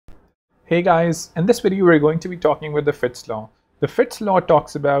Hey guys, in this video we're going to be talking about the Fitt's law. The Fitt's law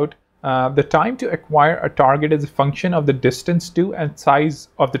talks about the time to acquire a target is a function of the distance to and size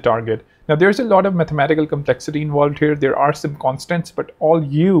of the target. Now there's a lot of mathematical complexity involved here. There are some constants, but all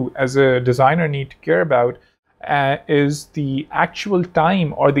you as a designer need to care about is the actual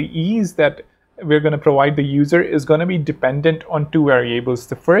time or the ease that we're going to provide the user is going to be dependent on two variables.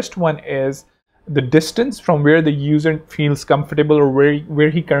 The first one is the distance from where the user feels comfortable or where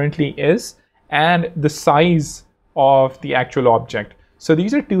he currently is, and the size of the actual object. So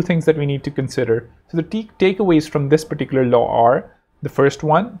these are two things that we need to consider. So the takeaways from this particular law are: the first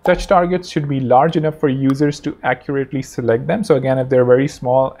one, touch targets should be large enough for users to accurately select them. So again, if they're very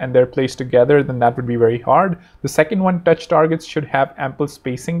small and they're placed together, then that would be very hard. The second one, touch targets should have ample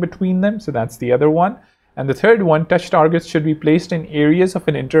spacing between them. So that's the other one. And the third one, touch targets should be placed in areas of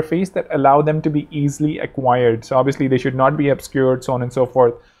an interface that allow them to be easily acquired. So obviously they should not be obscured, so on and so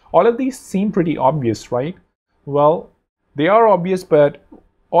forth. All of these seem pretty obvious, right? Well, they are obvious, but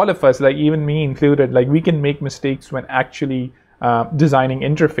all of us, like even me included, like we can make mistakes when actually designing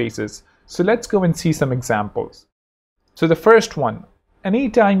interfaces. So let's go and see some examples. So the first one,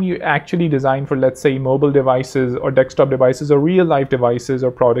 anytime you actually design for, let's say, mobile devices or desktop devices or real life devices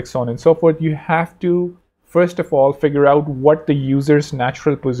or products, so on and so forth, you have to first of all figure out what the user's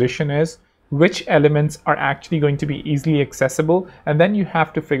natural position is, which elements are actually going to be easily accessible, and then you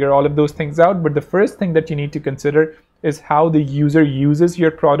have to figure all of those things out. But the first thing that you need to consider is how the user uses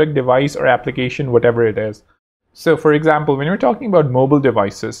your product, device, or application, whatever it is. So for example, when you're talking about mobile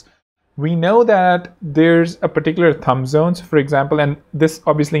devices, we know that there's a particular thumb zone. So for example, and this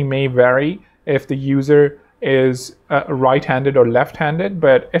obviously may vary if the user is right-handed or left-handed,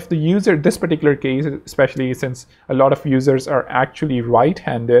 but if the user, this particular case, especially since a lot of users are actually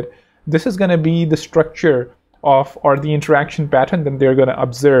right-handed, this is going to be the structure of or the interaction pattern that they're going to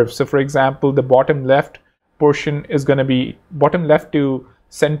observe. So for example, the bottom left portion is going to be bottom left to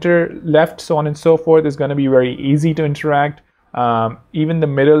center left, so on and so forth, is going to be very easy to interact. Even the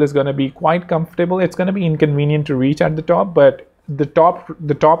middle is going to be quite comfortable. It's going to be inconvenient to reach at the top, but the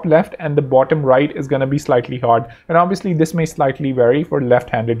top left and the bottom right is going to be slightly hard. And obviously this may slightly vary for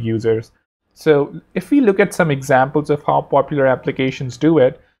left-handed users. So if we look at some examples of how popular applications do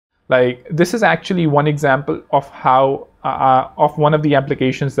it, like this is actually one example of how of one of the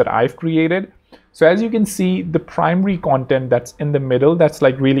applications that I've created. So as you can see, the primary content that's in the middle, that's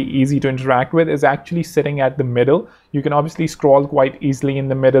like really easy to interact with, is actually sitting at the middle. You can obviously scroll quite easily in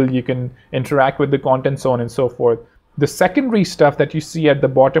the middle. You can interact with the content, so on and so forth. The secondary stuff that you see at the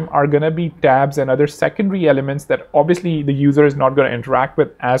bottom are going to be tabs and other secondary elements that obviously the user is not going to interact with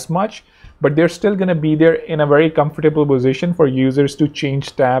as much, but they're still going to be there in a very comfortable position for users to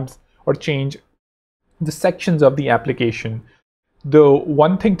change tabs or change the sections of the application. Though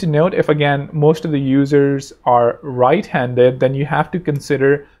one thing to note, if again most of the users are right-handed, then you have to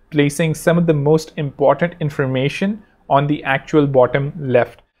consider placing some of the most important information on the actual bottom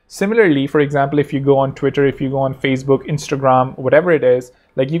left. Similarly, for example, if you go on Twitter, if you go on Facebook, Instagram, whatever it is,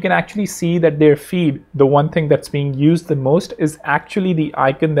 like you can actually see that their feed, the one thing that's being used the most is actually the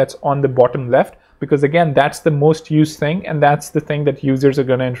icon that's on the bottom left, because again, that's the most used thing and that's the thing that users are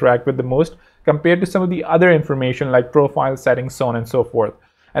going to interact with the most compared to some of the other information like profile settings, so on and so forth.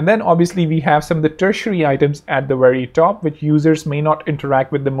 And then obviously we have some of the tertiary items at the very top, which users may not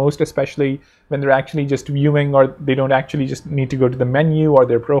interact with the most, especially when they're actually just viewing, or they don't actually just need to go to the menu or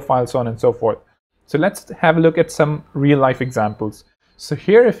their profile, so on and so forth. So let's have a look at some real life examples. So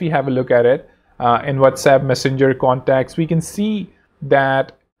here, if we have a look at it in WhatsApp, Messenger, contacts, we can see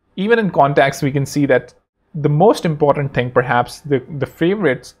that even in contacts, we can see that the most important thing, perhaps the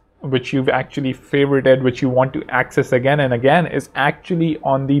favorites, which you've actually favorited, which you want to access again and again, is actually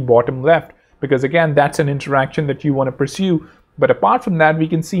on the bottom left, because again, that's an interaction that you want to pursue. But apart from that, we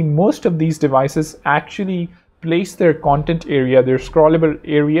can see most of these devices actually place their content area, their scrollable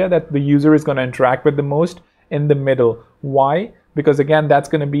area that the user is going to interact with the most, in the middle. Why? Because again, that's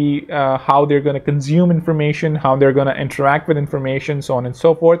going to be how they're going to consume information, how they're going to interact with information, so on and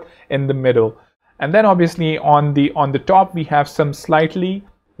so forth, in the middle. And then obviously on the top, we have some slightly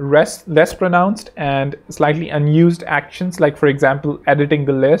less pronounced and slightly unused actions, like for example, editing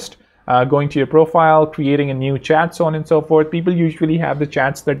the list, going to your profile, creating a new chat, so on and so forth. People usually have the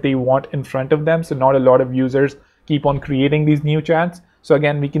chats that they want in front of them, so not a lot of users keep on creating these new chats. So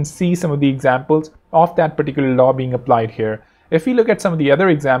again, we can see some of the examples of that particular law being applied here. If we look at some of the other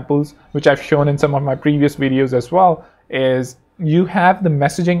examples, which I've shown in some of my previous videos as well, is you have the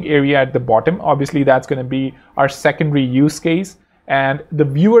messaging area at the bottom. Obviously, that's going to be our secondary use case. and the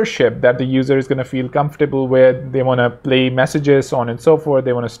viewership that the user is going to feel comfortable with. They want to play messages, so on and so forth.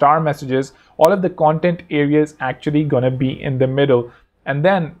 They want to star messages. All of the content areas actually going to be in the middle. And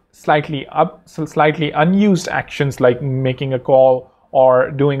then slightly unused actions like making a call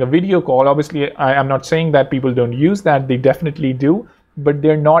or doing a video call. Obviously, I'm not saying that people don't use that. They definitely do, but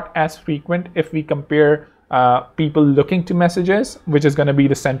they're not as frequent if we compare people looking to messages, which is going to be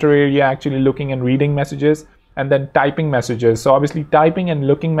the center area, actually looking and reading messages, and then typing messages. So obviously typing and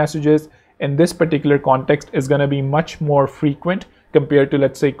looking messages in this particular context is going to be much more frequent compared to,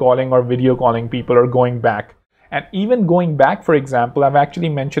 let's say, calling or video calling people or going back. And even going back, for example, I've actually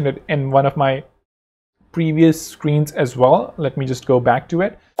mentioned it in one of my previous screens as well. Let me just go back to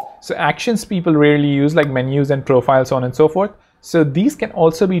it. So actions people rarely use, like menus and profiles, so on and so forth. So these can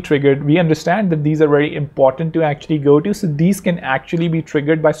also be triggered. We understand that these are very important to actually go to. So these can actually be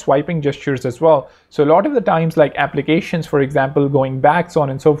triggered by swiping gestures as well. So a lot of the times, like applications, for example, going back, so on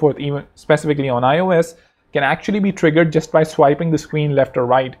and so forth, even specifically on iOS, can actually be triggered just by swiping the screen left or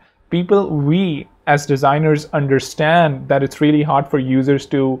right. We as designers understand that it's really hard for users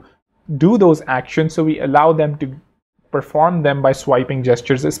to do those actions. So we allow them to perform them by swiping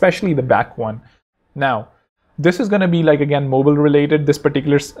gestures, especially the back one. Now, this is going to be like, again, mobile related, this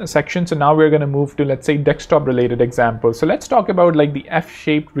particular section. So now we're going to move to, let's say, desktop related examples. So let's talk about like the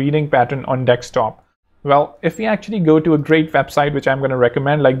F-shaped reading pattern on desktop. Well, if we actually go to a great website, which I'm going to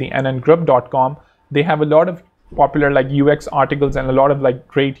recommend, like the nngroup.com, they have a lot of popular like UX articles and a lot of like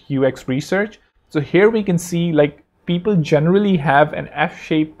great UX research. So here we can see like people generally have an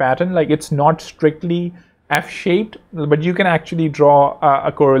F-shaped pattern. Like it's not strictly F-shaped, but you can actually draw a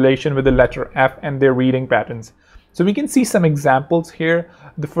correlation with the letter F and their reading patterns. So we can see some examples here.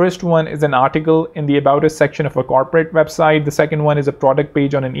 The first one is an article in the About Us section of a corporate website. The second one is a product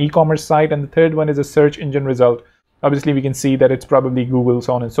page on an e-commerce site. And the third one is a search engine result. Obviously, we can see that it's probably Google,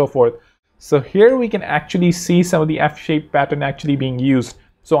 so on and so forth. So here we can actually see some of the F-shaped pattern actually being used.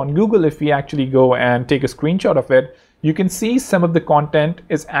 So on Google, if we actually go and take a screenshot of it, you can see some of the content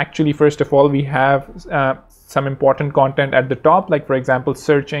is actually, first of all, we have some important content at the top, like for example,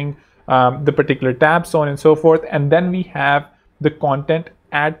 searching the particular tab, so on and so forth. And then we have the content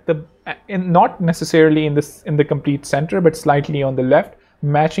at not necessarily in the complete center, but slightly on the left,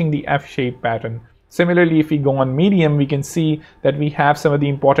 matching the F-shaped pattern. Similarly, if we go on Medium, we can see that we have some of the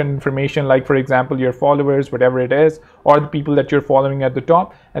important information, like for example, your followers, whatever it is, or the people that you're following at the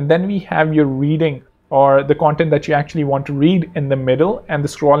top. And then we have your reading, or the content that you actually want to read, in the middle, and the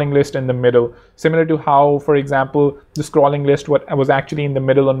scrolling list in the middle. Similar to how, for example, the scrolling list was actually in the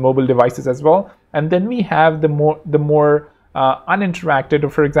middle on mobile devices as well. And then we have the more uninteracted, or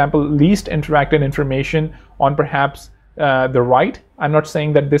for example, least interacted information on perhaps the right. I'm not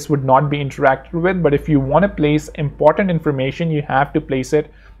saying that this would not be interacted with, but if you want to place important information, you have to place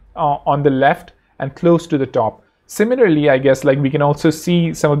it on the left and close to the top. Similarly, I guess, like we can also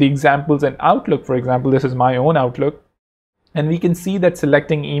see some of the examples in Outlook. For example, this is my own Outlook. And we can see that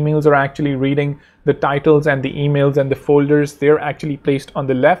selecting emails are actually reading the titles and the emails and the folders. They're actually placed on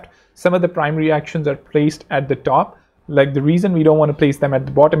the left. Some of the primary actions are placed at the top. Like the reason we don't want to place them at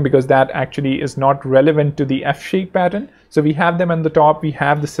the bottom, because that actually is not relevant to the F-shaped pattern. So we have them on the top. We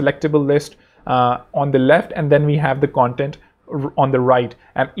have the selectable list on the left, and then we have the content on the right.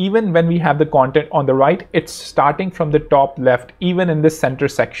 And even when we have the content on the right, it's starting from the top left, even in this center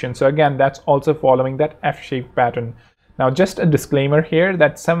section. So again, that's also following that F-shaped pattern. Now, just a disclaimer here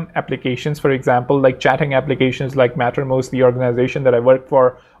that some applications, for example, like chatting applications like Mattermost, the organization that I work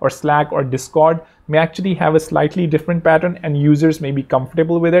for, or Slack or Discord, may actually have a slightly different pattern, and users may be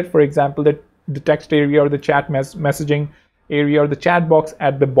comfortable with it. For example, the text area or the chat messaging area or the chat box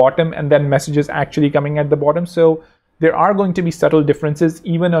at the bottom, and then messages actually coming at the bottom. So there are going to be subtle differences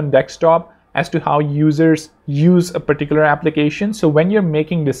even on desktop as to how users use a particular application. So when you're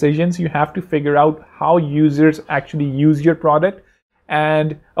making decisions, you have to figure out how users actually use your product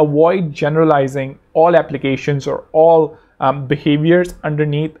and avoid generalizing all applications or all behaviors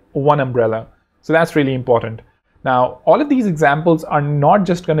underneath one umbrella. So that's really important. Now, all of these examples are not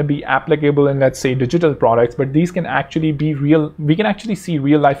just going to be applicable in, let's say, digital products, but these can actually be real. We can actually see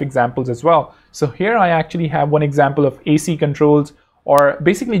real life examples as well. So here I actually have one example of AC controls, or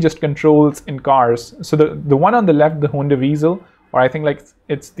basically just controls in cars. So the one on the left, the Honda Weasel, or I think like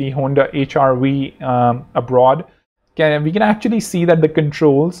it's the Honda HR-V abroad, we can actually see that the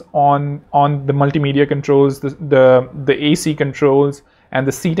controls on the multimedia controls, the AC controls, and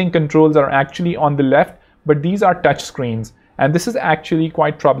the seating controls are actually on the left, but these are touch screens. And this is actually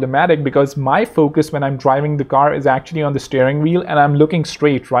quite problematic because my focus when I'm driving the car is actually on the steering wheel and I'm looking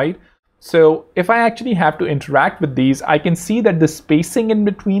straight, right? So if I actually have to interact with these, I can see that the spacing in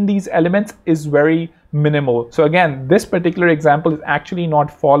between these elements is very minimal. So again, this particular example is actually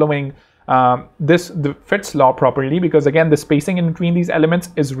not following the Fitt's law properly, because again, the spacing in between these elements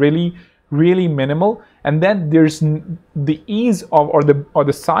is really minimal. And then there's the ease of or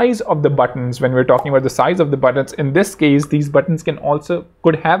the size of the buttons. When we're talking about the size of the buttons, in this case, these buttons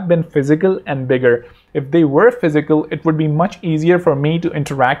could have been physical and bigger. If they were physical, it would be much easier for me to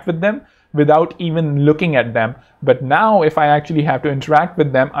interact with them without even looking at them. But now if I actually have to interact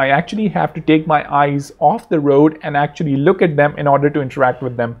with them, I actually have to take my eyes off the road and actually look at them in order to interact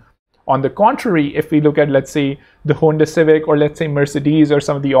with them. On the contrary, if we look at, let's say, the Honda Civic, or let's say Mercedes, or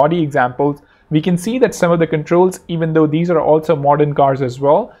some of the Audi examples, we can see that some of the controls, even though these are also modern cars as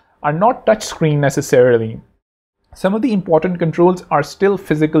well, are not touchscreen necessarily. Some of the important controls are still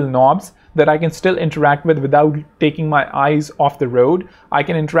physical knobs that I can still interact with without taking my eyes off the road. I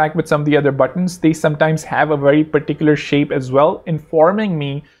can interact with some of the other buttons. They sometimes have a very particular shape as well, informing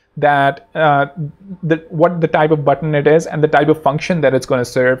me that what the type of button it is and the type of function that it's going to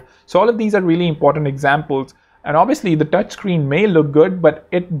serve. So all of these are really important examples. And obviously the touchscreen may look good, but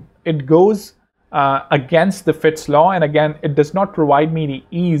it goes against the Fitt's law, and again, it does not provide me the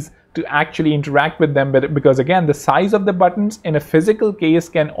ease to actually interact with them, because again, the size of the buttons in a physical case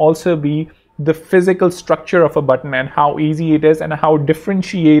can also be the physical structure of a button and how easy it is and how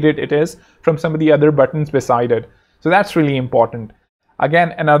differentiated it is from some of the other buttons beside it. So that's really important.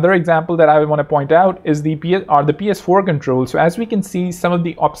 Again, another example that I want to point out is the PS4 controls. So as we can see, some of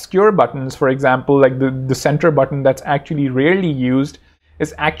the obscure buttons, for example, like the center button that's actually rarely used,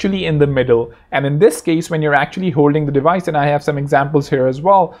 is actually in the middle. And in this case, when you're actually holding the device, and I have some examples here as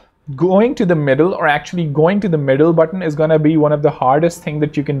well, going to the middle, or actually going to the middle button, is going to be one of the hardest thing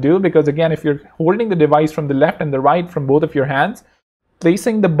that you can do, because again, if you're holding the device from the left and the right from both of your hands,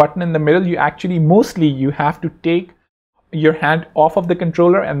 placing the button in the middle, you have to take your hand off of the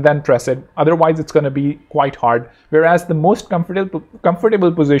controller and then press it. Otherwise, it's going to be quite hard. Whereas the most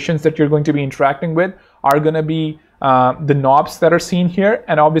comfortable positions that you're going to be interacting with are going to be the knobs that are seen here,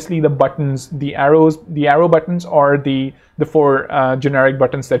 and obviously the buttons, the arrow buttons, or the four generic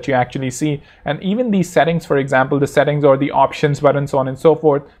buttons that you actually see. And even these settings, for example, the settings or the options button, so on and so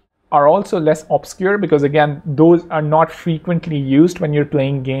forth, are also less obscure, because again, those are not frequently used when you're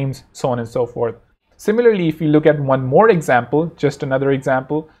playing games, so on and so forth. Similarly, if you look at one more example, just another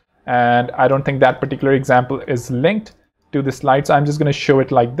example, and I don't think that particular example is linked to the slide, so I'm just going to show it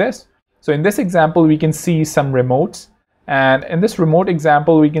like this. So in this example, we can see some remotes, and in this remote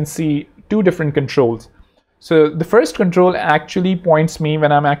example, we can see two different controls. So the first control actually points me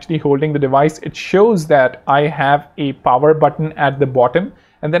when I'm actually holding the device. It shows that I have a power button at the bottom,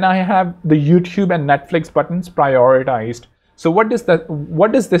 and then I have the YouTube and Netflix buttons prioritized. So what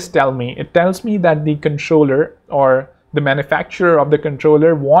does this tell me? It tells me that the controller, or the manufacturer of the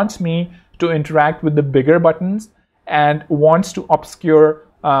controller, wants me to interact with the bigger buttons and wants to obscure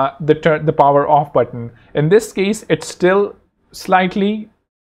the power off button. In this case, it's still slightly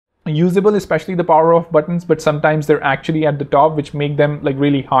usable, especially the power off buttons, but sometimes they're actually at the top, which make them like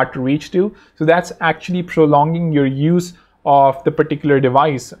really hard to reach to. So that's actually prolonging your use of the particular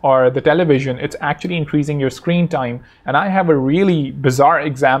device or the television. It's actually increasing your screen time. And I have a really bizarre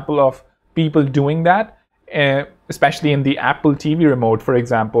example of people doing that, especially in the Apple TV remote, for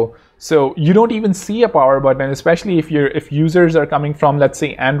example. So you don't even see a power button, especially if users are coming from, let's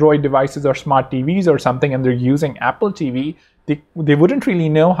say, Android devices or smart TVs or something, and they're using Apple TV, they wouldn't really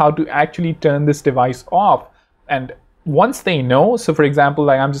know how to actually turn this device off. And once they know, so for example,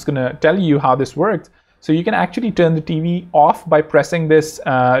 like I'm just gonna tell you how this works. So you can actually turn the TV off by pressing this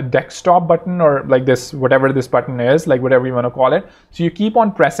desktop button, or like this, whatever this button is, like whatever you want to call it. So you keep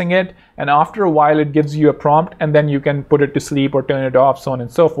on pressing it, and after a while it gives you a prompt, and then you can put it to sleep or turn it off, so on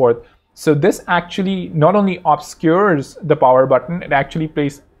and so forth. So this actually not only obscures the power button, it actually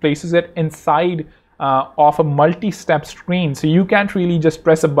places it inside of a multi-step screen. So you can't really just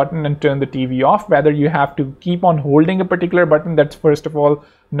press a button and turn the TV off. Rather, you have to keep on holding a particular button that's, first of all,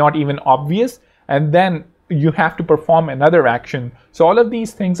 not even obvious, and then you have to perform another action. So all of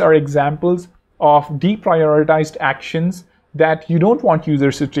these things are examples of deprioritized actions that you don't want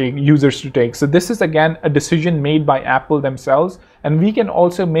users to take. So this is again a decision made by Apple themselves, and we can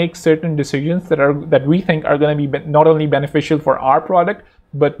also make certain decisions that we think are going to be not only beneficial for our product,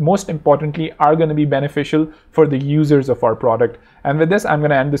 but most importantly are going to be beneficial for the users of our product. And with this, I'm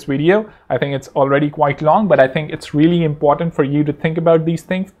going to end this video. I think it's already quite long, but I think it's really important for you to think about these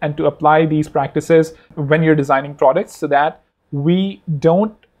things and to apply these practices when you're designing products, so that we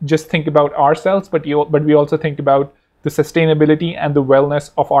don't just think about ourselves, but we also think about the sustainability and the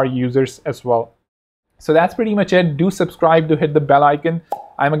wellness of our users as well. So that's pretty much it. Do subscribe, do hit the bell icon.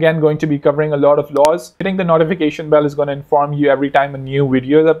 I'm again going to be covering a lot of laws. Hitting the notification bell is going to inform you every time a new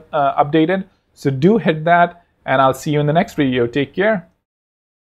video is updated. So do hit that, and I'll see you in the next video. Take care.